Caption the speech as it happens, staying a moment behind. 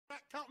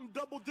back counting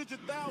double-digit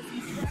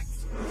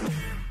thousands.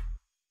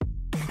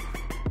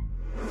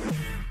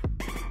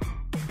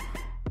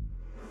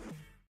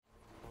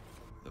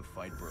 The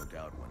fight broke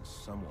out when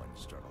someone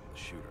startled the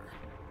shooter.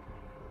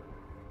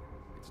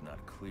 It's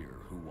not clear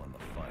who won the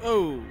fight.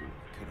 Oh,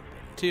 Could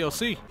have been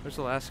TLC. Where's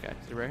the last guy?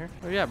 Is he right here?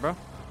 Oh yeah, bro.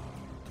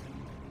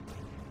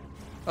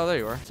 Oh, there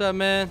you are. What's up,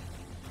 man?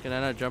 Can I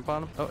not jump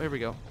on him? Oh, here we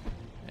go.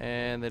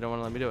 And they don't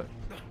want to let me do it.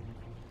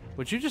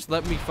 Would you just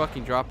let me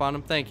fucking drop on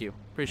him? Thank you.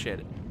 Appreciate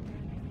it.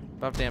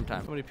 About damn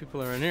time. How many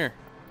people are in here?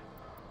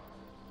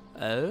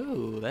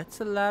 Oh, that's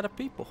a lot of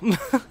people.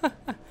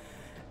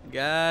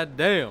 God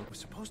damn. It was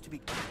supposed to be.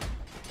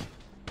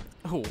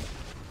 Oh.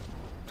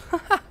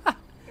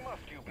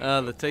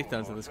 The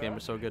takedowns in this game are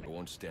so good. I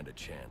won't stand a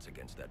chance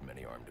against that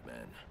many armed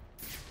men.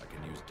 I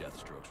can use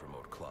Deathstroke's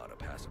remote claw to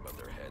pass above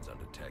their heads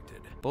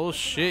undetected.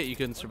 Bullshit, you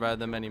couldn't survive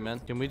that many men.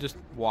 Can we just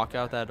walk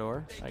out that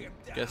door? I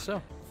guess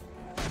so.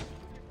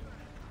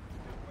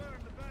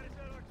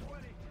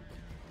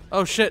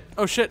 Oh shit,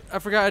 oh shit, I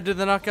forgot I did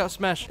the knockout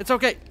smash. It's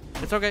okay,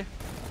 it's okay.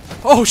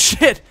 Oh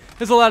shit,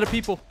 there's a lot of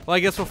people. Well, I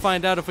guess we'll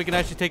find out if we can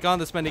actually take on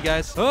this many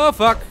guys. Oh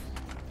fuck,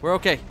 we're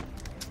okay.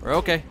 We're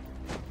okay.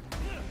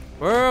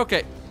 We're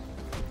okay.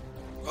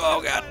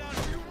 Oh god.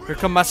 Here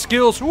come my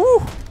skills.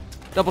 Woo!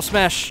 Double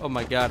smash. Oh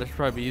my god, I should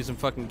probably be using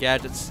fucking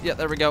gadgets. Yeah,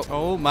 there we go.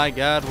 Oh my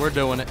god, we're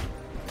doing it.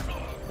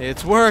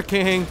 It's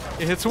working.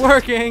 It's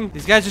working.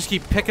 These guys just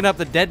keep picking up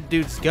the dead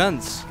dude's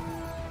guns.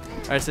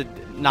 I said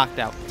knocked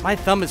out. My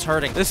thumb is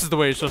hurting. This is the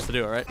way you're supposed to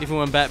do it, right? Even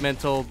when Batman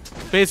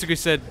basically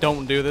said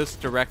don't do this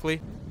directly.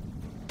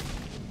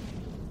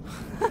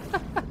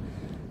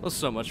 Well,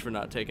 so much for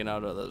not taking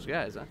out all those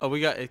guys, huh? Oh,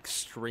 we got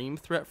extreme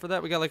threat for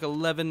that. We got like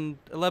 11.5k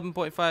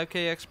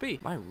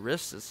XP. My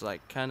wrist is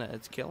like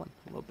it's killing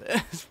a little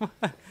bit.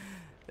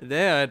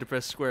 Damn, I had to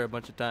press square a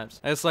bunch of times.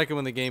 I just like it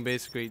when the game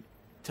basically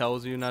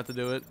tells you not to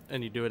do it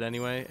and you do it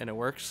anyway and it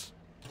works.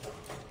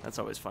 That's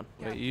always fun.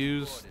 Wait,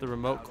 use the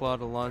remote claw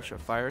to launch a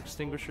fire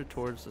extinguisher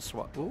towards the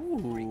SWAT.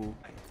 Ooh.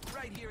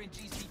 Right here in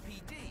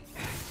GCPD.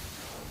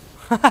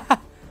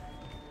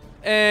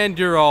 And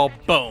you're all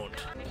boned.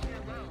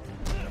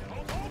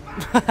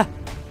 I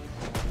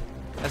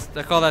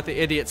call that the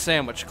idiot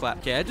sandwich clap.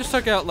 Okay, I just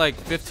took out like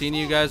 15 of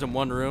you guys in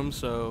one room,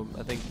 so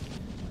I think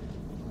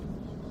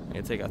I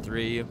can take out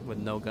 3 of you with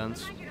no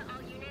guns.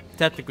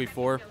 Technically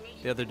 4.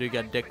 The other dude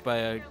got dicked by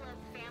a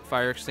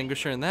fire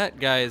extinguisher, and that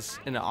guy's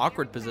in an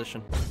awkward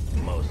position.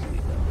 Mostly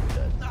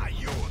done. Not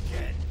you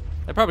again.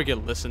 I probably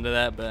could listen to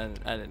that, but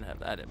I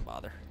didn't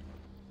bother.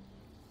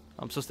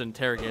 I'm supposed to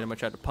interrogate him. I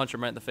tried to punch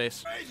him right in the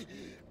face. Hey,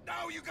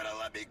 now you gonna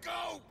let me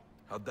go?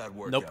 How'd that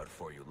work Nope. out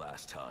for you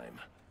last time?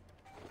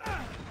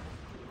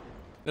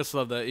 Just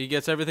love that. He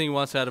gets everything he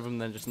wants out of him,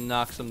 then just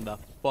knocks him the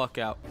fuck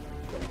out.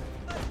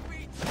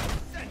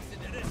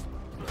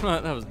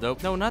 That was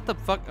dope. No, not the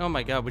fuck. Oh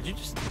my god, would you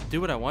just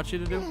do what I want you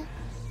to do?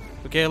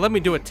 Okay, let me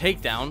do a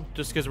takedown,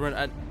 just because we're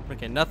in.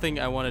 Okay, nothing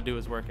I want to do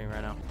is working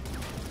right now.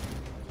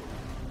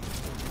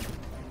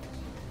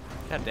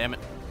 God damn it.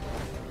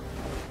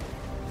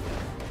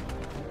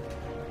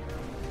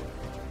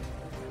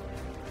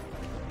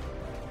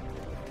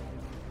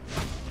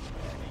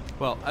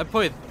 Well, I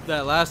played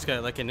that last guy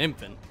like an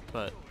infant,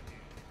 but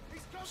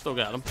still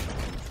got him.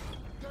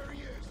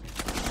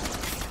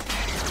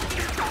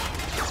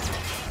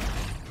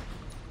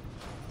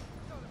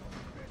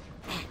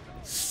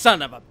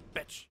 Son of a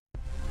bitch.